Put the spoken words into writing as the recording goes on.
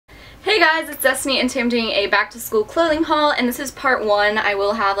guys, it's Destiny and today I'm doing a back to school clothing haul, and this is part 1. I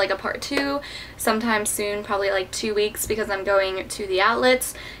will have like a part 2 sometime soon, probably like 2 weeks, because I'm going to the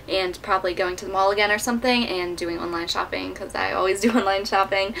outlets and probably going to the mall again or something and doing online shopping because I always do online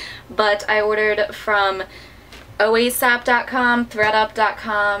shopping. But I ordered from oasap.com,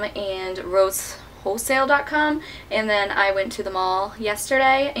 thredup.com, and rosewholesale.com, and then I went to the mall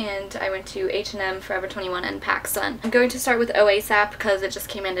yesterday and I went to H&M, Forever21, and PacSun. I'm going to start with OASAP because it just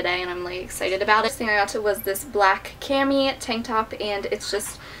came in today and I'm like excited about it. The first thing I got was this black cami tank top, and it's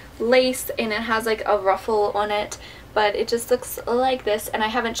just lace and it has like a ruffle on it, but it just looks like this, and I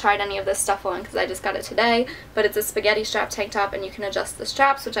haven't tried any of this stuff on because I just got it today, but it's a spaghetti strap tank top and you can adjust the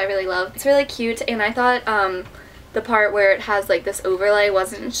straps, which I really love. It's really cute, and I thought the part where it has like this overlay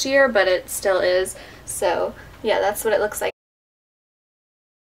wasn't sheer, but it still is. So yeah, that's what it looks like.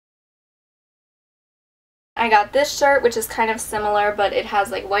 I got this shirt, which is kind of similar, but it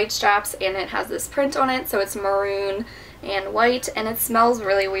has like white straps and it has this print on it, so it's maroon and white, and it smells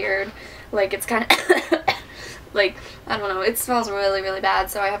really weird. Like it's kind of like, I don't know, it smells really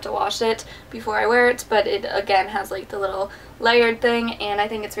bad, so I have to wash it before I wear it, but it again has like the little layered thing, and I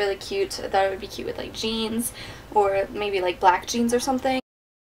think it's really cute. I thought it would be cute with like jeans or maybe like black jeans or something.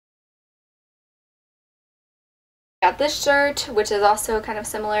 Got this shirt, which is also kind of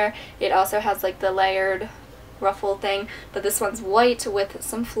similar. It also has like the layered ruffle thing, but this one's white with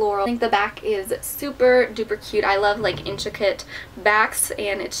some floral. I think the back is super duper cute. I love like intricate backs,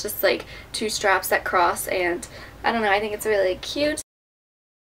 and it's just like two straps that cross, and I don't know, I think it's really cute.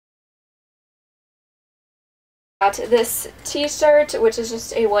 Got this t-shirt, which is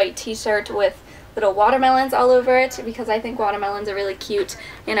just a white t-shirt with little watermelons all over it, because I think watermelons are really cute,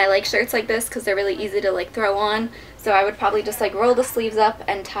 and I like shirts like this because they're really easy to like throw on. So I would probably just like roll the sleeves up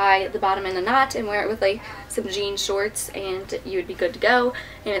and tie the bottom in a knot and wear it with like some jean shorts, and you would be good to go.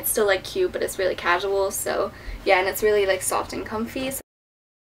 And it's still like cute, but it's really casual. So yeah, and it's really like soft and comfy.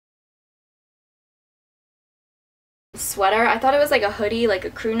 Sweater, I thought it was like a hoodie, like a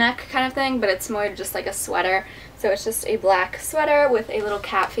crew neck kind of thing, but it's more just like a sweater. So it's just a black sweater with a little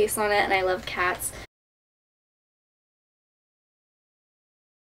cat face on it, and I love cats.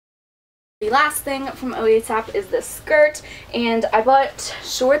 The last thing from OASAP is this skirt, and I bought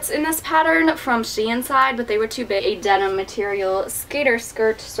shorts in this pattern from Shein side, but they were too big. A denim material skater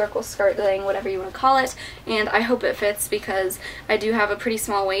skirt, circle skirt thing, whatever you want to call it, and I hope it fits because I do have a pretty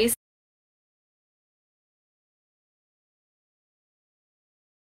small waist.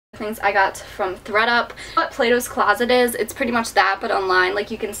 Things I got from thredup. What Plato's Closet is, it's pretty much that, but online. Like,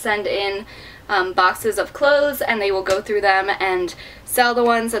 you can send in boxes of clothes and they will go through them and sell the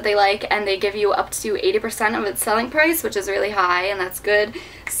ones that they like, and they give you up to 80% of its selling price, which is really high, and that's good.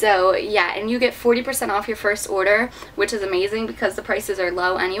 So yeah, and you get 40% off your first order, which is amazing because the prices are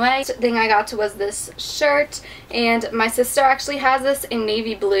low anyway. The thing I got was this shirt, and my sister actually has this in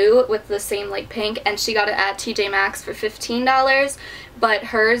navy blue with the same like pink, and she got it at TJ Maxx for $15, but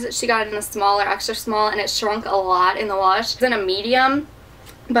hers, she got it in a small or extra small, and it shrunk a lot in the wash. It's in a medium,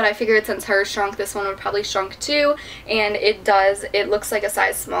 but I figured since hers shrunk, this one would probably shrunk too, and it does. It looks like a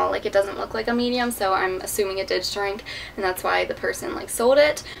size small, like it doesn't look like a medium, so I'm assuming it did shrink, and that's why the person like sold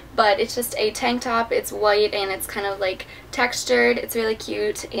it. But it's just a tank top, it's white, and it's kind of like textured. It's really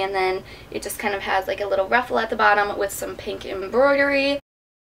cute, and then it just kind of has like a little ruffle at the bottom with some pink embroidery.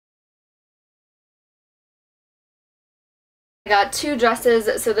 I got two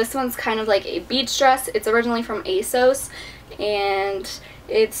dresses. So this one's kind of like a beach dress. It's originally from ASOS, and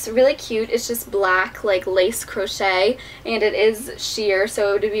it's really cute. It's just black like lace crochet, and it is sheer, so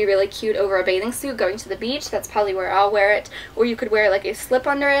it would be really cute over a bathing suit going to the beach. That's probably where I'll wear it, or you could wear like a slip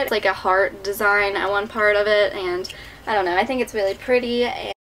under it. It's like a heart design on one part of it, and I don't know, I think it's really pretty.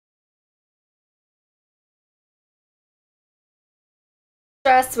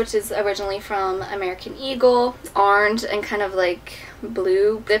 Dress, which is originally from American Eagle, orange and kind of like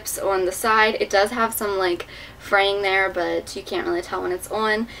blue zips on the side. It does have some like fraying there, but you can't really tell when it's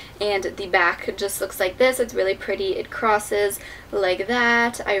on, and the back just looks like this. It's really pretty. It crosses like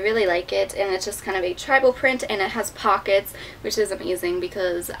that. I really like it, and it's just kind of a tribal print, and it has pockets, which is amazing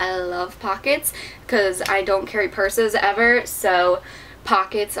because I love pockets because I don't carry purses ever, so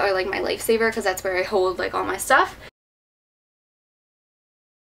pockets are like my lifesaver because that's where I hold like all my stuff.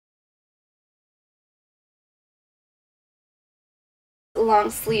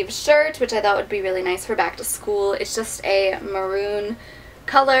 Long sleeve shirt, which I thought would be really nice for back to school. It's just a maroon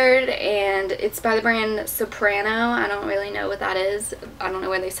colored, and it's by the brand Soprano. I don't really know what that is. I don't know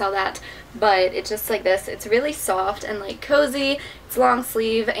where they sell that, but it's just like this. It's really soft and like cozy. It's long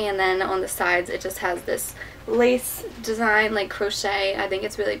sleeve, and then on the sides it just has this lace design like crochet. I think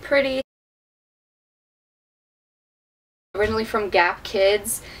it's really pretty. originally from Gap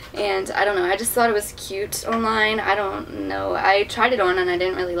Kids, and I don't know, I just thought it was cute online. I don't know, I tried it on and I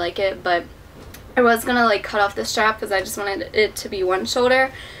didn't really like it, but I was gonna like cut off the strap because I just wanted it to be one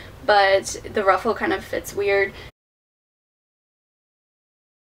shoulder, but the ruffle kind of fits weird.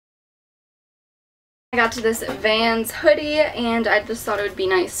 I got to this Vans hoodie and I just thought it would be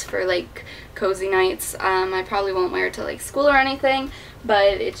nice for like cozy nights. I probably won't wear it to like school or anything,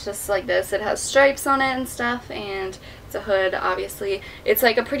 but it's just like this. It has stripes on it and stuff, and it's a hood, obviously. It's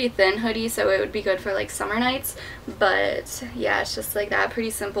like a pretty thin hoodie, so it would be good for like summer nights, but yeah, it's just like that, pretty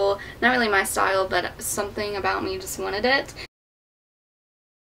simple. Not really my style, but something about me just wanted it.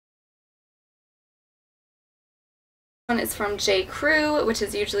 One is from J. Crew, which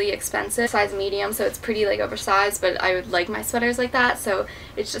is usually expensive, size medium, so it's pretty like oversized, but I would like my sweaters like that. So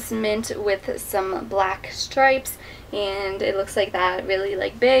it's just mint with some black stripes, and it looks like that, really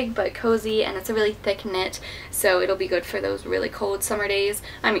like big but cozy, and it's a really thick knit, so it'll be good for those really cold summer days.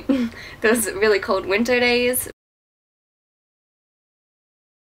 I mean those really cold winter days.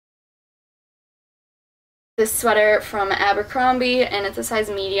 This sweater from Abercrombie, and it's a size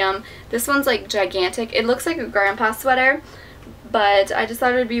medium. This one's like gigantic. It looks like a grandpa sweater, but I just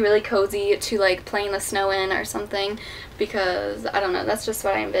thought it would be really cozy to like play in the snow in or something, because I don't know, that's just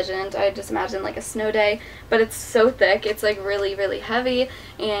what I envisioned. I just imagined like a snow day, but it's so thick. It's like really, really heavy,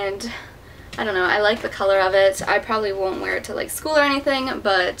 and I don't know, I like the color of it. I probably won't wear it to like school or anything,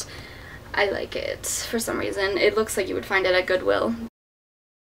 but I like it for some reason. It looks like you would find it at Goodwill.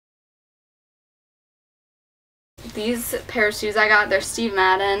 These pair of shoes I got, they're Steve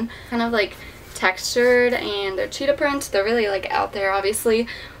Madden, kind of like textured, and they're cheetah print. They're really like out there, obviously.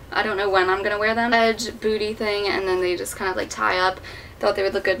 I don't know when I'm gonna wear them. Edge booty thing, and then they just kind of like tie up. Thought they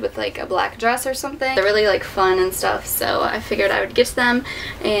would look good with like a black dress or something. They're really like fun and stuff, so I figured I would get them,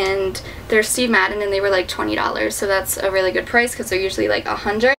 and they're Steve Madden and they were like $20, so that's a really good price because they're usually like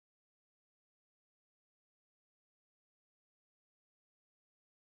 $100.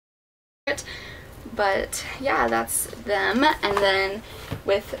 But yeah, that's them. And then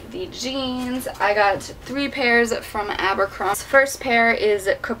with the jeans, I got 3 pairs from Abercrombie. First pair is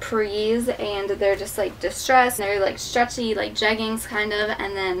capris, and they're just like distressed. They're like stretchy, like jeggings kind of,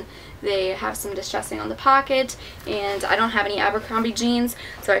 and then they have some distressing on the pocket. And I don't have any Abercrombie jeans,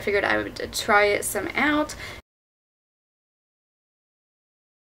 so I figured I would try some out.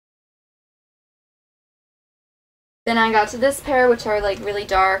 Then I got to this pair, which are like really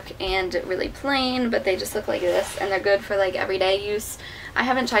dark and really plain, but they just look like this, and they're good for like everyday use. I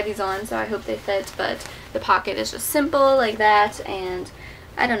haven't tried these on, so I hope they fit, but the pocket is just simple like that, and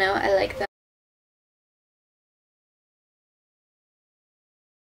I don't know, I like them.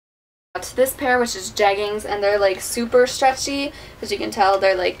 Got to this pair, which is jeggings, and they're like super stretchy. As you can tell,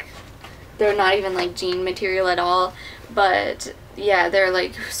 they're not even like jean material at all, but yeah, they're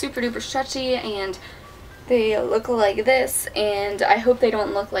like super duper stretchy, and they look like this, and I hope they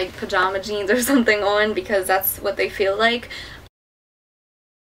don't look like pajama jeans or something on, because that's what they feel like.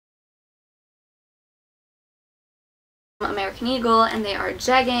 American Eagle, and they are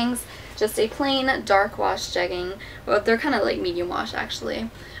jeggings, just a plain dark wash jegging. Well, they're kind of like medium wash actually,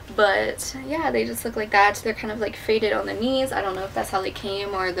 but yeah, they just look like that. They're kind of like faded on the knees. I don't know if that's how they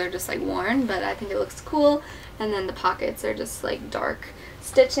came or they're just like worn, but I think it looks cool. And then the pockets are just like dark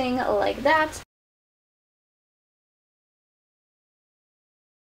stitching like that.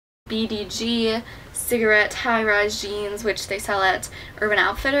 BDG cigarette high-rise jeans, which they sell at Urban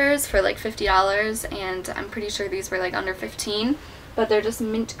Outfitters for like $50, and I'm pretty sure these were like under $15, but they're just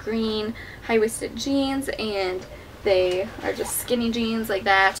mint green high-waisted jeans, and they are just skinny jeans like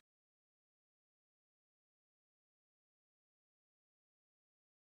that.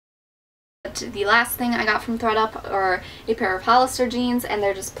 The last thing I got from ThredUp are a pair of Hollister jeans, and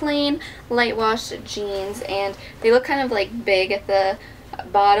they're just plain light wash jeans, and they look kind of like big at the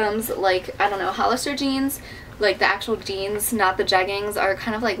bottoms, like, I don't know, Hollister jeans, like the actual jeans, not the jeggings, are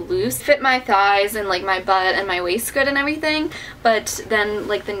kind of like loose, fit my thighs and like my butt and my waist good and everything, but then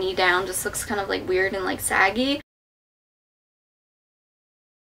like the knee down just looks kind of like weird and like saggy.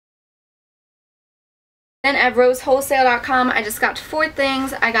 Then at rosewholesale.com, I just got 4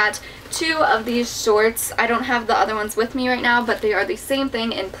 things. I got 2 of these shorts. I don't have the other ones with me right now, but they are the same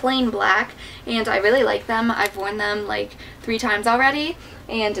thing in plain black, and I really like them. I've worn them like 3 times already,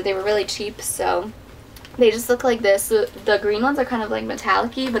 and they were really cheap, so they just look like this. The green ones are kind of like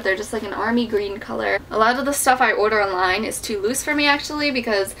metallic-y, but they're just like an army green color. A lot of the stuff I order online is too loose for me actually,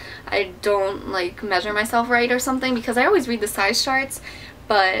 because I don't like measure myself right or something, because I always read the size charts,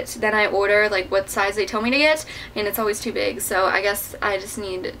 but then I order like what size they tell me to get, and it's always too big. So I guess I just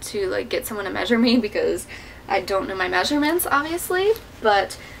need to like get someone to measure me because I don't know my measurements, obviously.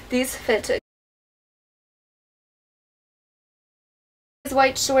 But these fit. These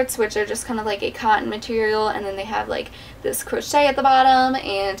white shorts, which are just kind of like a cotton material, and then they have like this crochet at the bottom,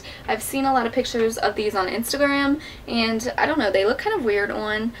 and I've seen a lot of pictures of these on Instagram, and I don't know, they look kind of weird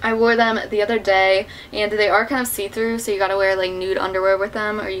on. I wore them the other day, and they are kind of see-through, so you gotta wear like nude underwear with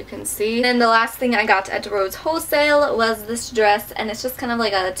them or you can see. And the last thing I got at Rose Wholesale was this dress, and it's just kind of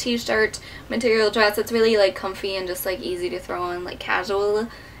like a t-shirt material dress. It's really like comfy and just like easy to throw on, like casual.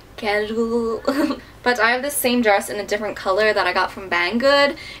 But I have this same dress in a different color that I got from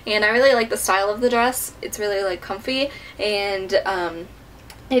Banggood, and I really like the style of the dress. It's really like comfy, and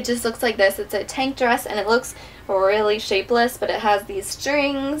it just looks like this. It's a tank dress, and it looks really shapeless, but it has these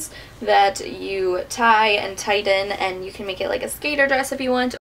strings that you tie and tighten, and you can make it like a skater dress if you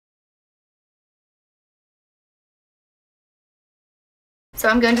want. So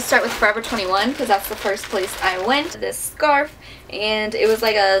I'm going to start with Forever 21 because that's the first place I went. This scarf, and it was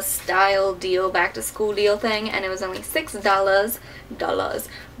like a style deal, back to school deal thing, and it was only $6,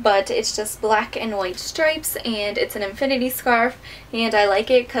 but it's just black and white stripes, and it's an infinity scarf, and I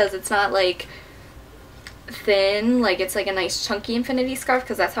like it because it's not like thin, like it's like a nice chunky infinity scarf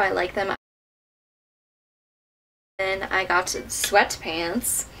because that's how I like them. Then I got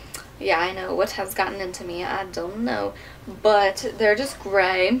sweatpants. Yeah, I know what has gotten into me, I don't know, but they're just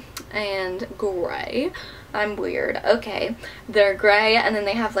gray and gray. I'm weird. Okay, they're gray, and then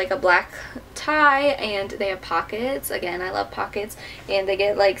they have like a black tie, and they have pockets. Again, I love pockets, and they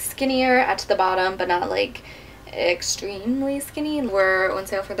get like skinnier at the bottom, but not like extremely skinny. And we're on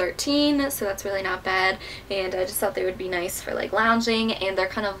sale for $13, so that's really not bad, and I just thought they would be nice for like lounging, and they're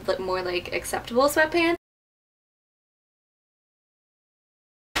kind of more like acceptable sweatpants.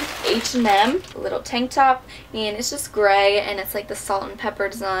 H&M little tank top, and it's just gray, and it's like the salt and pepper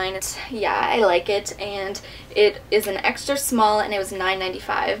design. Yeah, I like it, and it is an extra small, and it was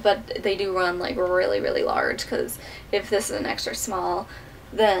 $9.95, but they do run like really large, because if this is an extra small,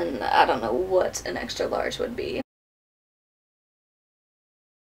 then I don't know what an extra large would be.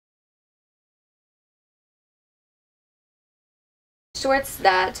 Shorts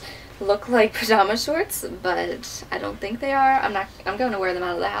that look like pajama shorts, but I don't think they are. I'm going to wear them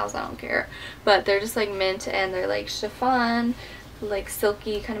out of the house, I don't care. But they're just like mint, and they're like chiffon, like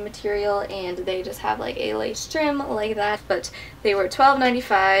silky kind of material, and they just have like a lace trim like that. But they were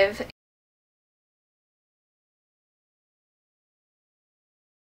 $12.95.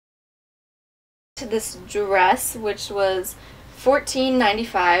 This dress, which was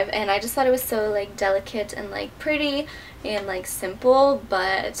 $14.95, and I just thought it was so like delicate and like pretty and like simple,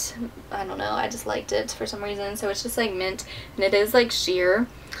 but I don't know, I just liked it for some reason. So it's just like mint, and it is like sheer,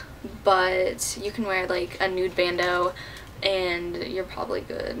 but you can wear like a nude bandeau and you're probably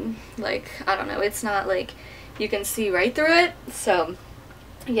good. Like, I don't know, it's not like you can see right through it. So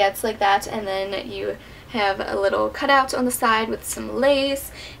yeah, it's like that, and then you have a little cutout on the side with some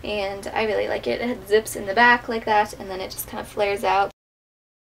lace, and I really like it. It has zips in the back like that, and then it just kind of flares out.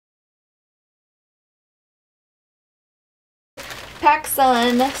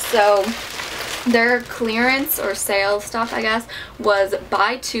 PacSun, so their clearance or sale stuff, I guess, was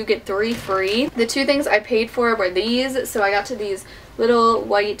buy two get three free. The two things I paid for were these. So I got to these little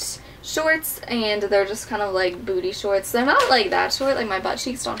white shorts, and they're just kind of like booty shorts. They're not like that short, like my butt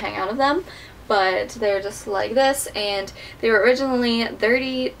cheeks don't hang out of them, but they're just like this, and they were originally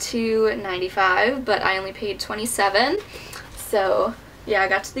 $32.95, but I only paid $27. So yeah, I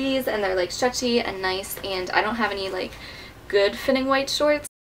got to these, and they're like stretchy and nice, and I don't have any like good fitting white shorts.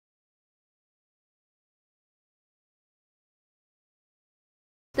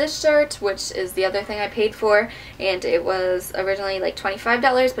 This shirt, which is the other thing I paid for, and it was originally like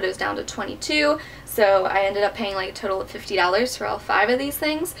 $25, but it was down to $22, so I ended up paying like a total of $50 for all 5 of these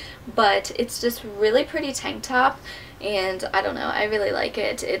things. But it's just really pretty tank top, and I don't know, I really like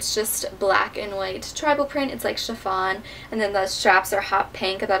it. It's just black and white tribal print. It's like chiffon, and then the straps are hot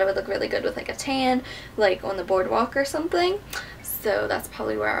pink. I thought it would look really good with like a tan, like on the boardwalk or something. So that's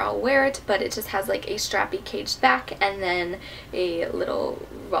probably where I'll wear it, but it just has like a strappy caged back, and then a little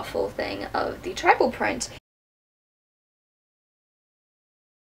ruffle thing of the tribal print.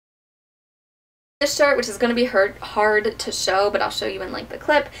 This shirt, which is going to be hard to show, but I'll show you in like the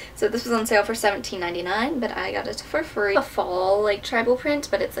clip. So this was on sale for $17.99, but I got it for free. A fall like tribal print,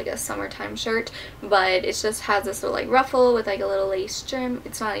 but it's like a summertime shirt. But it just has this little like ruffle with like a little lace trim.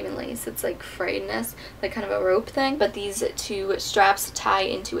 It's not even lace, it's like frayedness, like kind of a rope thing. But these two straps tie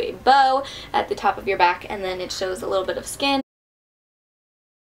into a bow at the top of your back, and then it shows a little bit of skin.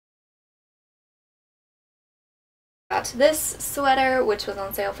 got this sweater, which was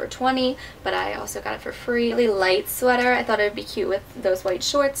on sale for $20, but I also got it for free. Really light sweater. I thought it would be cute with those white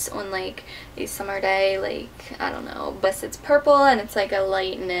shorts on like a summer day, like, I don't know. But it's purple and it's like a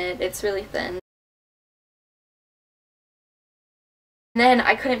light knit. It's really thin. Then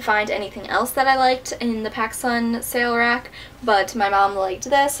I couldn't find anything else that I liked in the PacSun sale rack, but my mom liked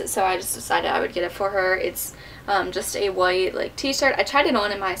this, so I just decided I would get it for her. It's just a white like t-shirt. I tried it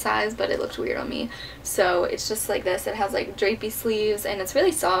on in my size, but it looked weird on me. So it's just like this. It has like drapey sleeves and it's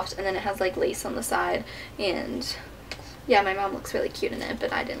really soft, and then it has like lace on the side, and yeah, my mom looks really cute in it,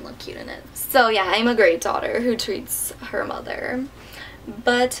 but I didn't look cute in it. So yeah, I'm a great daughter who treats her mother.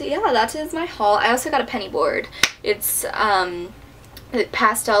 But yeah, that is my haul. I also got a penny board. It's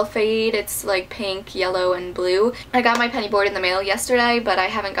pastel fade. It's like pink, yellow, and blue. I got my penny board in the mail yesterday, but I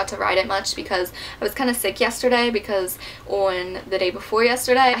haven't got to ride it much because I was kind of sick yesterday, because on the day before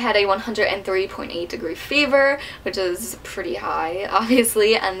yesterday I had a 103.8 degree fever, which is pretty high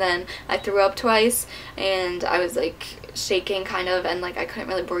obviously, and then I threw up twice and I was like shaking kind of, and like I couldn't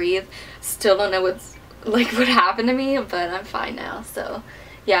really breathe. Still don't know what happened to me, but I'm fine now. So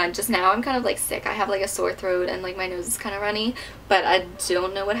yeah, just now I'm kind of like sick. I have like a sore throat and like my nose is kind of runny, but I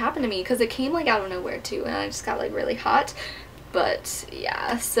don't know what happened to me because it came like out of nowhere too, and I just got like really hot. But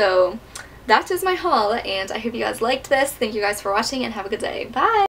yeah, so that is my haul, and I hope you guys liked this. Thank you guys for watching and have a good day. Bye!